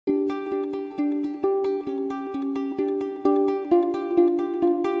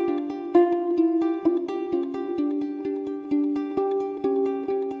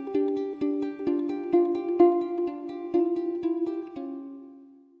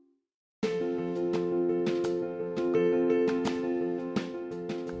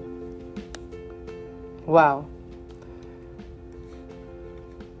Wow,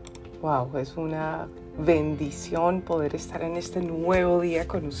 wow, es una bendición poder estar en este nuevo día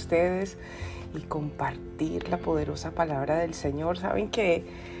con ustedes y compartir la poderosa palabra del Señor. Saben que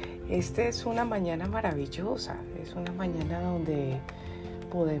esta es una mañana maravillosa, es una mañana donde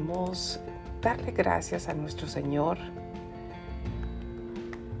podemos darle gracias a nuestro Señor.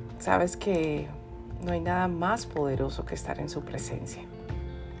 Sabes que no hay nada más poderoso que estar en su presencia.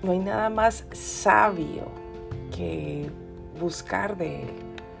 No hay nada más sabio que buscar de Él.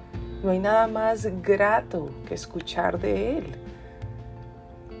 No hay nada más grato que escuchar de Él.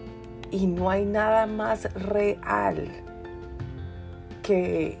 Y no hay nada más real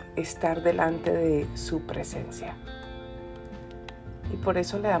que estar delante de su presencia. Y por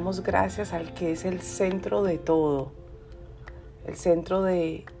eso le damos gracias al que es el centro de todo, el centro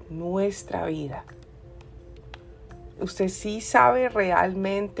de nuestra vida. ¿Usted sí sabe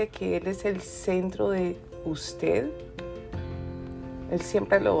realmente que Él es el centro de usted? Él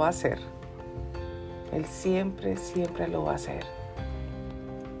siempre lo va a hacer. Él siempre lo va a hacer.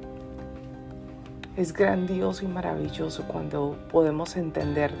 Es grandioso y maravilloso cuando podemos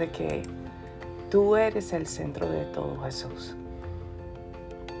entender de que tú eres el centro de todo, Jesús.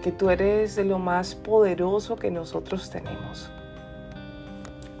 Que tú eres de lo más poderoso que nosotros tenemos.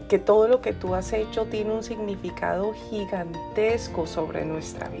 Que todo lo que tú has hecho tiene un significado gigantesco sobre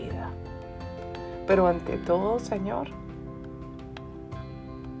nuestra vida. Pero ante todo, Señor,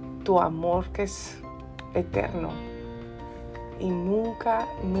 tu amor que es eterno y nunca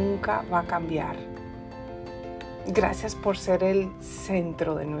va a cambiar. Gracias por ser el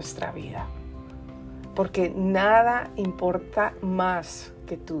centro de nuestra vida, porque nada importa más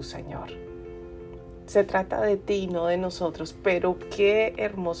que tú, Señor. Se trata de ti, no de nosotros, pero qué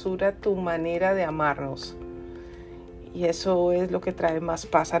hermosura tu manera de amarnos. Y eso es lo que trae más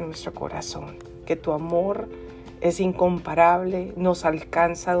paz a nuestro corazón, que tu amor es incomparable, nos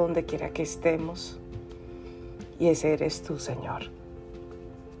alcanza donde quiera que estemos. Y ese eres tú, Señor.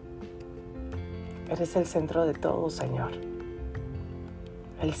 Eres el centro de todo, Señor.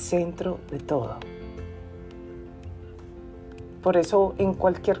 El centro de todo. Por eso, en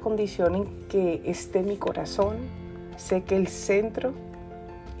cualquier condición en que esté mi corazón, sé que el centro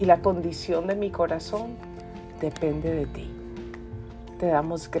y la condición de mi corazón depende de ti. Te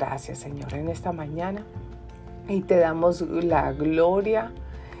damos gracias, Señor, en esta mañana. Y te damos la gloria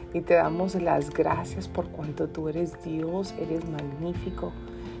y te damos las gracias por cuanto tú eres Dios, eres magnífico,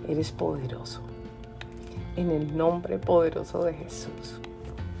 eres poderoso. En el nombre poderoso de Jesús.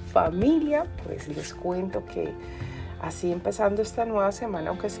 Familia, pues les cuento que así empezando esta nueva semana,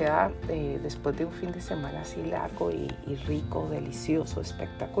 aunque sea después de un fin de semana así largo y rico, delicioso,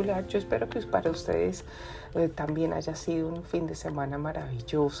 espectacular, yo espero que para ustedes también haya sido un fin de semana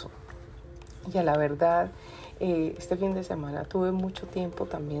maravilloso. Y a la verdad, este fin de semana tuve mucho tiempo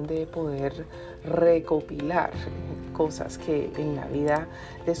también de poder recopilar cosas que en la vida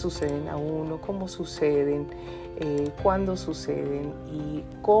le suceden a uno, cómo suceden, cuándo suceden y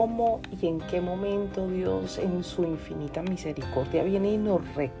cómo y en qué momento Dios en su infinita misericordia viene y nos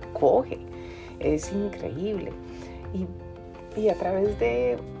recoge. Es increíble. Y a través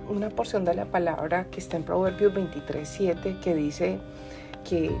de una porción de la palabra que está en Proverbios 23:7, que dice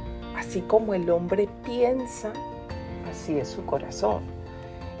que así como el hombre piensa, así es su corazón.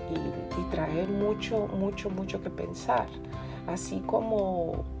 Y trae mucho que pensar. Así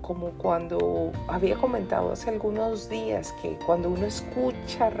como cuando había comentado hace algunos días que cuando uno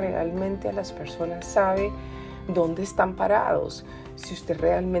escucha realmente a las personas sabe dónde están parados. Si usted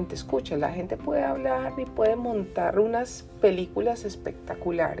realmente escucha, la gente puede hablar y puede montar unas películas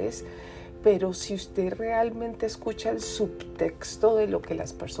espectaculares, pero si usted realmente escucha el subtexto de lo que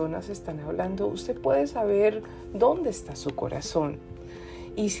las personas están hablando, usted puede saber dónde está su corazón.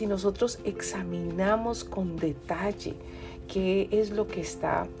 Y si nosotros examinamos con detalle qué es lo que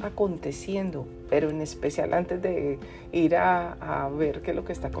está aconteciendo, pero en especial antes de ir a ver qué es lo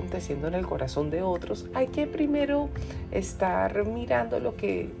que está aconteciendo en el corazón de otros, hay que primero estar mirando lo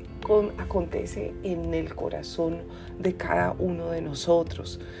que acontece en el corazón de cada uno de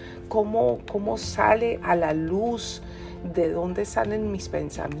nosotros. Cómo sale a la luz, de dónde salen mis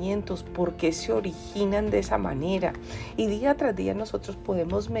pensamientos, por qué se originan de esa manera. Y día tras día nosotros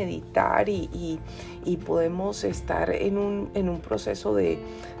podemos meditar y podemos estar en un proceso de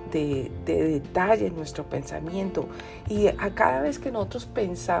detalle en nuestro pensamiento. Y a cada vez que nosotros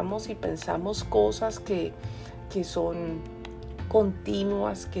pensamos cosas que son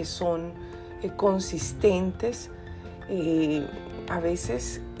continuas, que son consistentes, a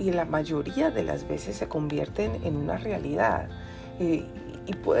veces y la mayoría de las veces se convierten en una realidad.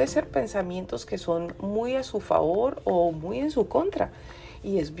 y puede ser pensamientos que son muy a su favor o muy en su contra.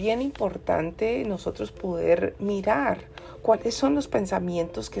 Y es bien importante nosotros poder mirar cuáles son los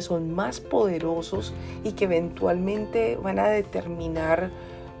pensamientos que son más poderosos y que eventualmente van a determinar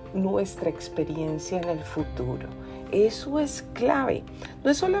nuestra experiencia en el futuro. Eso es clave.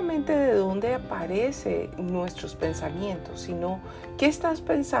 No es solamente de dónde aparecen nuestros pensamientos, sino qué estás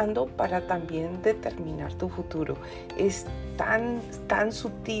pensando para también determinar tu futuro. Es tan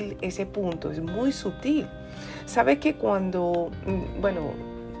sutil ese punto, es muy sutil. Sabe que cuando,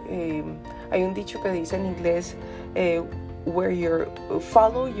 hay un dicho que dice en inglés,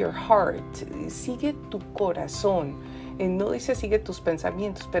 follow your heart, sigue tu corazón. No dice sigue tus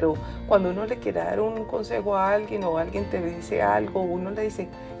pensamientos, pero cuando uno le quiere dar un consejo a alguien o alguien te dice algo, uno le dice,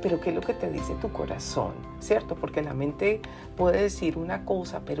 pero ¿qué es lo que te dice tu corazón? ¿Cierto? Porque la mente puede decir una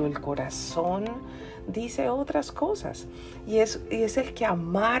cosa, pero el corazón dice otras cosas. Y es el que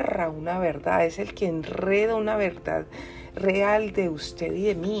amarra una verdad, es el que enreda una verdad real de usted y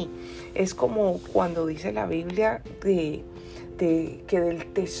de mí. Es como cuando dice la Biblia que del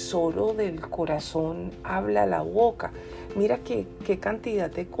tesoro del corazón habla la boca. Mira qué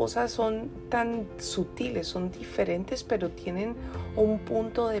cantidad de cosas son tan sutiles, son diferentes, pero tienen un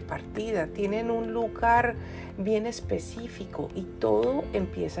punto de partida, tienen un lugar bien específico y todo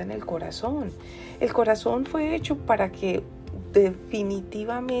empieza en el corazón. El corazón fue hecho para que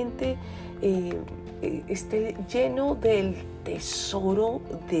definitivamente esté lleno del tesoro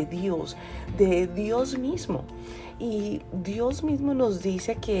de Dios mismo. Y Dios mismo nos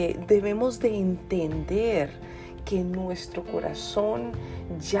dice que debemos de entender que en nuestro corazón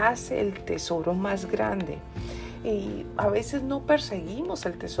yace el tesoro más grande. Y a veces no perseguimos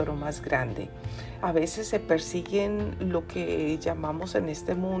el tesoro más grande. A veces se persiguen lo que llamamos en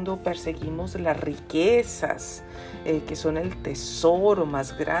este mundo, perseguimos las riquezas, que son el tesoro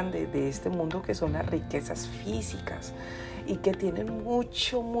más grande de este mundo, que son las riquezas físicas y que tienen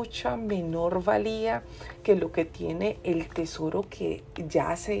mucha menor valía que lo que tiene el tesoro que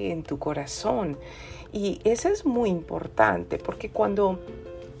yace en tu corazón. Y eso es muy importante porque cuando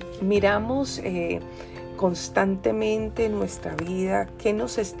miramos constantemente nuestra vida, qué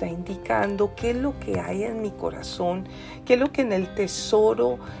nos está indicando, qué es lo que hay en mi corazón, qué es lo que en el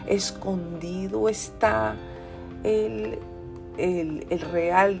tesoro escondido está el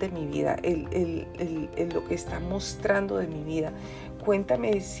real de mi vida, lo que está mostrando de mi vida.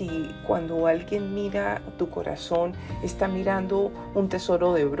 Cuéntame si cuando alguien mira tu corazón está mirando un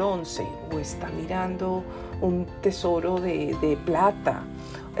tesoro de bronce o está mirando un tesoro de plata.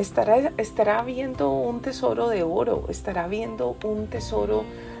 Estará viendo un tesoro de oro, estará viendo un tesoro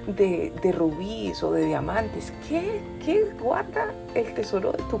de rubíes o de diamantes. ¿Qué guarda el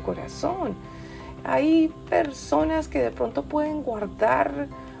tesoro de tu corazón? Hay personas que de pronto pueden guardar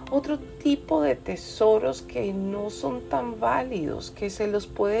otro tipo de tesoros que no son tan válidos, que se los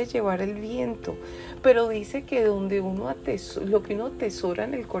puede llevar el viento. Pero dice que lo que uno atesora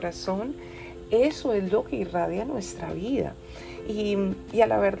en el corazón, eso es lo que irradia nuestra vida. Y a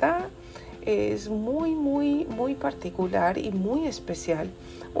la verdad es muy particular y muy especial.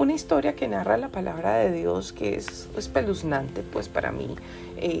 Una historia que narra la palabra de Dios que es espeluznante, pues para mí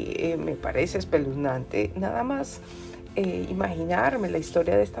me parece espeluznante. Nada más imaginarme la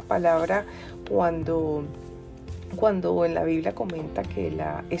historia de esta palabra cuando en la Biblia comenta que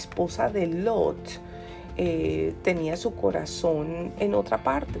la esposa de Lot tenía su corazón en otra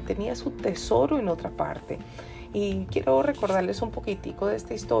parte, tenía su tesoro en otra parte. Y quiero recordarles un poquitico de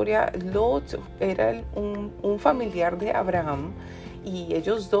esta historia. Lot era un familiar de Abraham y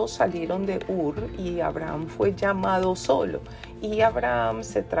ellos dos salieron de Ur y Abraham fue llamado solo. Y Abraham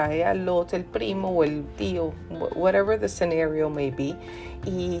se trae a Lot, el primo o el tío, whatever the scenario may be,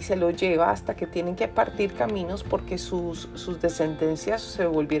 y se lo lleva hasta que tienen que partir caminos porque sus descendencias se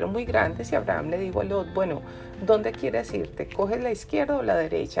volvieron muy grandes y Abraham le dijo a Lot, bueno, ¿dónde quieres irte? ¿Coges la izquierda o la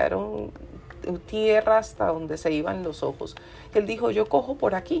derecha? Era tierra hasta donde se iban los ojos. Él dijo, yo cojo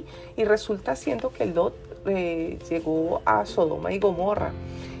por aquí, y resulta siendo que Lot llegó a Sodoma y Gomorra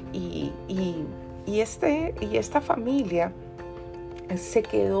y esta familia se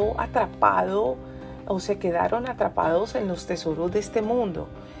quedó atrapado o se quedaron atrapados en los tesoros de este mundo.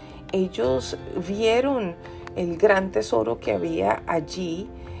 Ellos vieron el gran tesoro que había allí,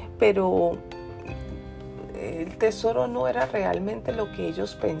 pero el tesoro no era realmente lo que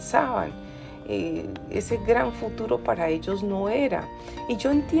ellos pensaban. ese gran futuro para ellos no era. Y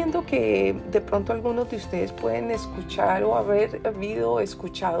yo entiendo que de pronto algunos de ustedes pueden escuchar o haber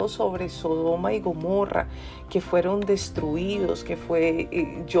escuchado sobre Sodoma y Gomorra, que fueron destruidos, que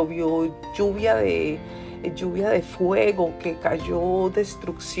llovió lluvia de fuego, que cayó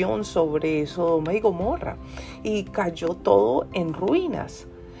destrucción sobre Sodoma y Gomorra y cayó todo en ruinas.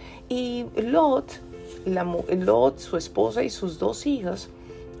 Y Lot, su esposa y sus 2 hijas,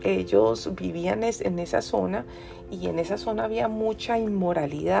 ellos vivían en esa zona, y en esa zona había mucha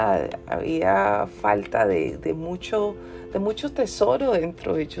inmoralidad, había falta de mucho tesoro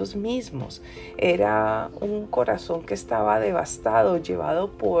dentro de ellos mismos. Era un corazón que estaba devastado,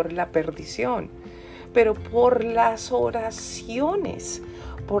 llevado por la perdición. Pero por las oraciones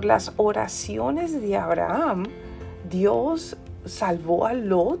de Abraham, Dios salvó a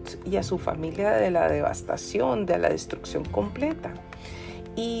Lot y a su familia de la devastación, de la destrucción completa.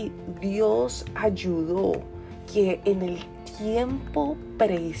 Y Dios ayudó que en el tiempo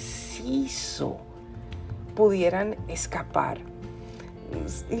preciso pudieran escapar.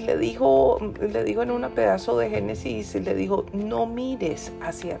 Y le dijo en un pedazo de Génesis, le dijo: no mires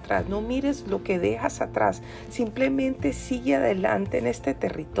hacia atrás, no mires lo que dejas atrás, simplemente sigue adelante en este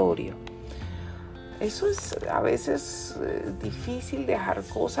territorio. Eso es a veces difícil, dejar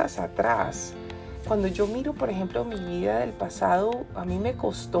cosas atrás. Cuando yo miro, por ejemplo, mi vida del pasado, a mí me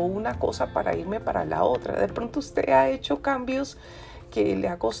costó una cosa para irme para la otra. De pronto usted ha hecho cambios que le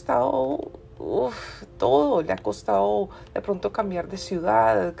ha costado todo. Le ha costado de pronto cambiar de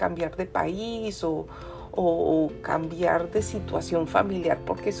ciudad, cambiar de país o cambiar de situación familiar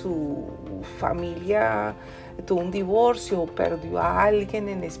porque su familia tuvo un divorcio o perdió a alguien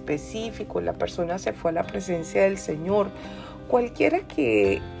en específico, la persona se fue a la presencia del Señor. Cualquiera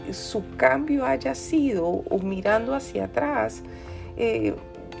que su cambio haya sido, o mirando hacia atrás,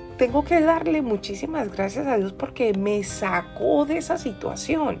 tengo que darle muchísimas gracias a Dios porque me sacó de esa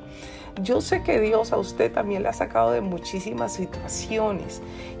situación. Yo sé que Dios a usted también le ha sacado de muchísimas situaciones,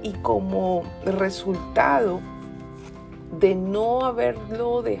 y como resultado de no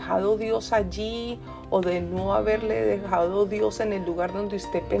haberlo dejado Dios allí, o de no haberle dejado Dios en el lugar donde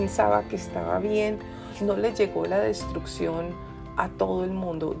usted pensaba que estaba bien, no le llegó la destrucción a todo el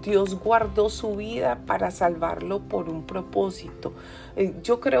mundo. Dios guardó su vida para salvarlo por un propósito.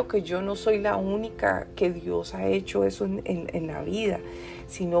 Yo creo que yo no soy la única que Dios ha hecho eso en la vida,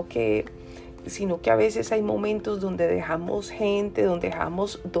 sino que a veces hay momentos donde dejamos gente,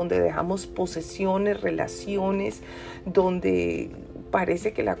 donde dejamos posesiones, relaciones, donde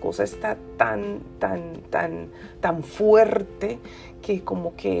parece que la cosa está tan fuerte que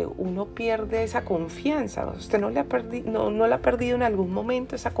como que uno pierde esa confianza. Usted no la ha perdido en algún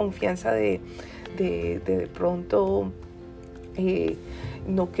momento, esa confianza de pronto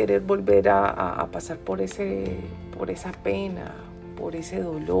no querer volver a pasar por esa pena, por ese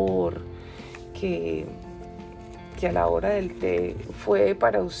dolor que a la hora del té fue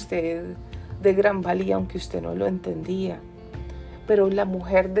para usted de gran valía, aunque usted no lo entendía. Pero la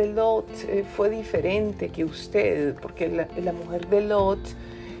mujer de Lot fue diferente que usted, porque la mujer de Lot,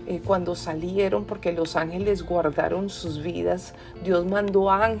 cuando salieron, porque los ángeles guardaron sus vidas, Dios mandó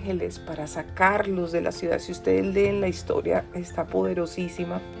ángeles para sacarlos de la ciudad. Si ustedes leen la historia, está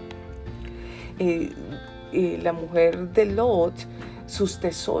poderosísima. La mujer de Lot, sus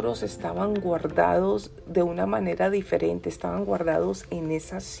tesoros estaban guardados de una manera diferente, estaban guardados en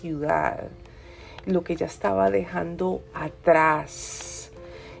esa ciudad, lo que ella estaba dejando atrás.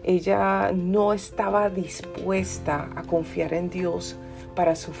 Ella no estaba dispuesta a confiar en Dios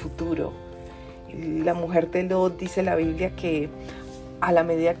para su futuro. La mujer de Lot, dice la Biblia, que a la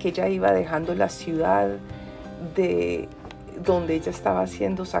medida que ella iba dejando la ciudad de donde ella estaba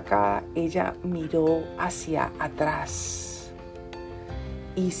siendo sacada, ella miró hacia atrás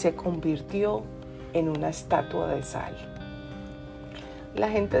y se convirtió en una estatua de sal. La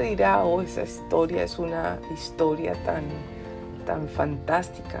gente dirá: esa historia es una historia tan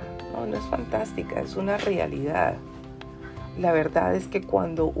fantástica. No, no es fantástica, es una realidad. La verdad es que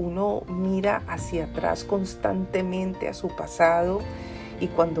cuando uno mira hacia atrás constantemente a su pasado, y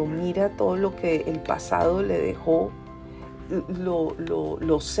cuando mira todo lo que el pasado le dejó,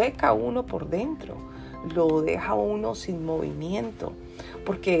 lo seca a uno por dentro, lo deja a uno sin movimiento,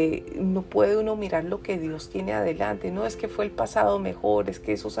 porque no puede uno mirar lo que Dios tiene adelante. No es que fue el pasado mejor, es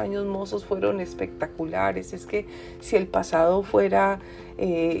que esos años mozos fueron espectaculares, es que si el pasado fuera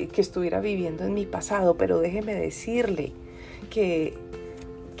que estuviera viviendo en mi pasado. Pero déjeme decirle que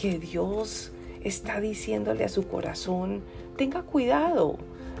Dios está diciéndole a su corazón: tenga cuidado,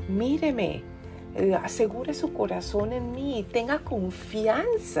 míreme, asegure su corazón en mí y tenga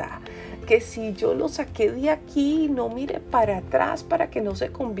confianza que si yo lo saqué de aquí, no mire para atrás para que no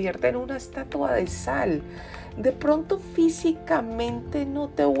se convierta en una estatua de sal. De pronto físicamente no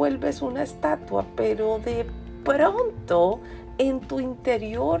te vuelves una estatua, pero de pronto en tu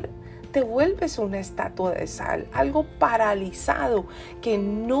interior te vuelves una estatua de sal, algo paralizado que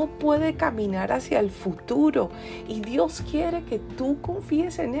no puede caminar hacia el futuro. Y Dios quiere que tú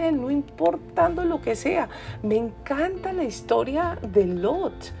confíes en Él, no importando lo que sea. Me encanta la historia de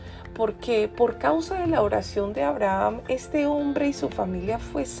Lot, porque por causa de la oración de Abraham, este hombre y su familia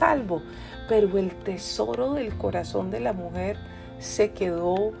fue salvo, pero el tesoro del corazón de la mujer se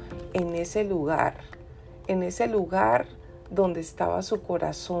quedó en ese lugar donde estaba su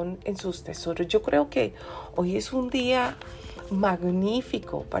corazón en sus tesoros. Yo creo que hoy es un día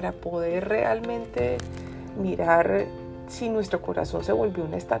magnífico para poder realmente mirar si nuestro corazón se volvió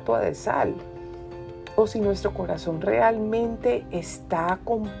una estatua de sal o si nuestro corazón realmente está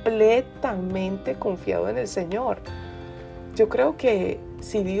completamente confiado en el Señor. Yo creo que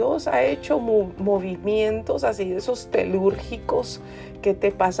si Dios ha hecho movimientos así de esos telúrgicos que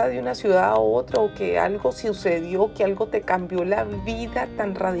te pasa de una ciudad a otra, o que algo sucedió, que algo te cambió la vida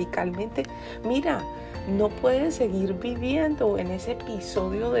tan radicalmente, mira, no puedes seguir viviendo en ese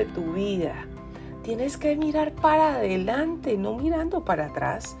episodio de tu vida. Tienes que mirar para adelante, no mirando para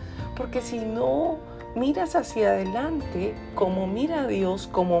atrás, porque si no miras hacia adelante, como mira Dios,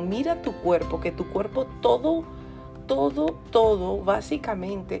 como mira tu cuerpo, que tu cuerpo todo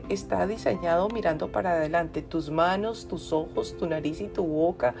básicamente está diseñado mirando para adelante. Tus manos, tus ojos, tu nariz y tu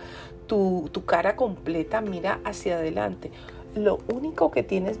boca, tu cara completa mira hacia adelante. Lo único que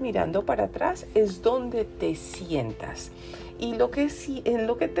tienes mirando para atrás es donde te sientas. Y en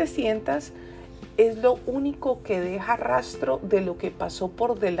lo que te sientas es lo único que deja rastro de lo que pasó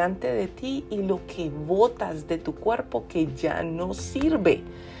por delante de ti y lo que botas de tu cuerpo que ya no sirve.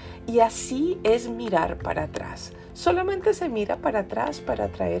 Y así es mirar para atrás. Solamente se mira para atrás para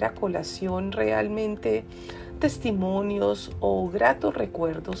traer a colación realmente testimonios o gratos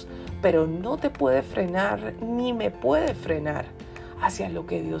recuerdos, pero no te puede frenar ni me puede frenar hacia lo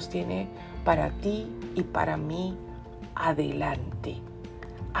que Dios tiene para ti y para mí adelante.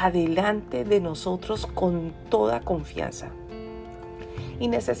 Adelante de nosotros con toda confianza. Y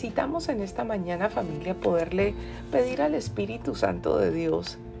necesitamos en esta mañana, familia, poderle pedir al Espíritu Santo de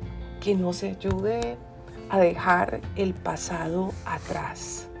Dios que nos ayude a dejar el pasado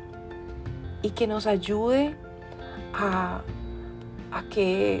atrás y que nos ayude a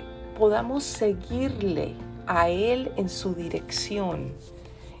que podamos seguirle a Él en su dirección,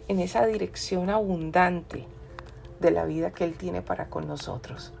 en esa dirección abundante de la vida que Él tiene para con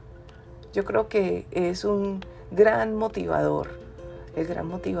nosotros. Yo creo que es un gran motivador, el gran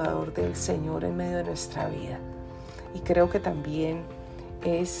motivador del Señor en medio de nuestra vida. Y creo que también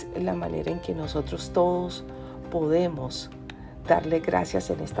es la manera en que nosotros todos podemos darle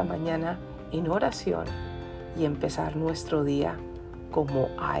gracias en esta mañana en oración y empezar nuestro día como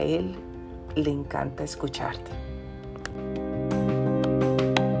a Él le encanta escucharte.